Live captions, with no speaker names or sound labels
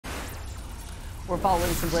We're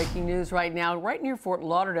following some breaking news right now, right near Fort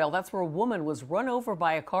Lauderdale. That's where a woman was run over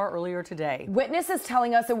by a car earlier today. Witnesses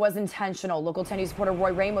telling us it was intentional. Local 10 News reporter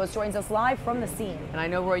Roy Ramos joins us live from the scene. And I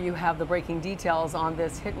know, Roy, you have the breaking details on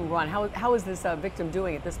this hit and run. How is this victim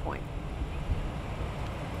doing at this point?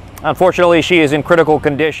 Unfortunately, she is in critical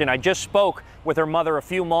condition. I just spoke with her mother a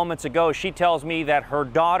few moments ago. She tells me that her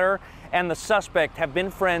daughter and the suspect have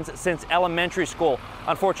been friends since elementary school.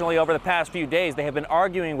 Unfortunately, over the past few days, they have been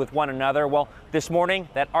arguing with one another. Well, this morning,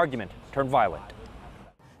 that argument turned violent.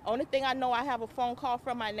 Only thing I know, I have a phone call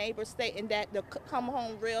from my neighbor stating that to come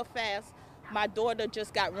home real fast. My daughter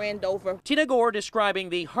just got ran over. Tina Gore describing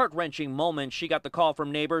the heart-wrenching moment she got the call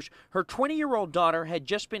from neighbors. Her 20-year-old daughter had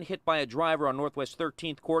just been hit by a driver on Northwest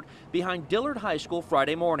 13th Court behind Dillard High School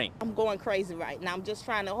Friday morning. I'm going crazy right now. I'm just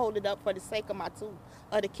trying to hold it up for the sake of my two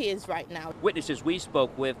other kids right now. Witnesses we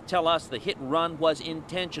spoke with tell us the hit and run was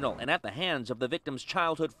intentional and at the hands of the victim's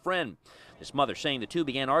childhood friend. This mother saying the two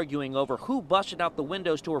began arguing over who busted out the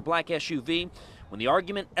windows to her black SUV when the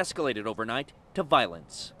argument escalated overnight to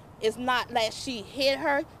violence. It's not that she hit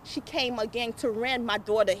her, she came again to run my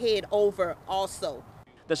daughter's head over also.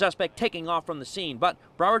 The suspect taking off from the scene, but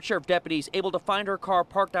Broward Sheriff deputies able to find her car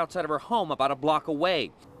parked outside of her home about a block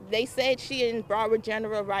away. They said she in Broward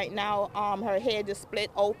General right now. Her head is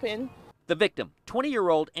split open. The victim,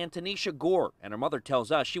 20-year-old Antonisha Gore, and her mother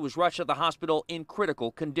tells us she was rushed to the hospital in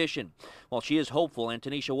critical condition. While she is hopeful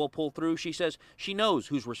Antonisha will pull through, she says she knows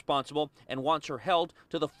who's responsible and wants her held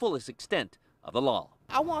to the fullest extent of the law.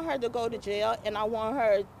 I want her to go to jail, and I want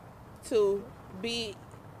her to be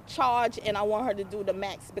charged, and I want her to do the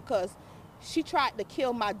max because she tried to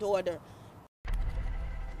kill my daughter.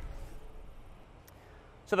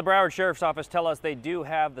 So the Broward Sheriff's Office tell us they do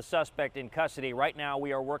have the suspect in custody. Right now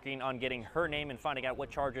we are working on getting her name and finding out what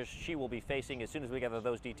charges she will be facing. As soon as we gather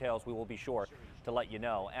those details, we will be sure to let you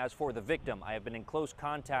know. As for the victim, I have been in close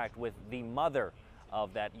contact with the mother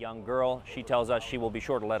of that young girl. She tells us she will be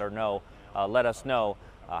sure to let us know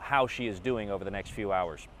how she is doing over the next few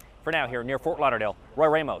hours. For now, here near Fort Lauderdale, Roy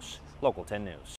Ramos, Local 10 News.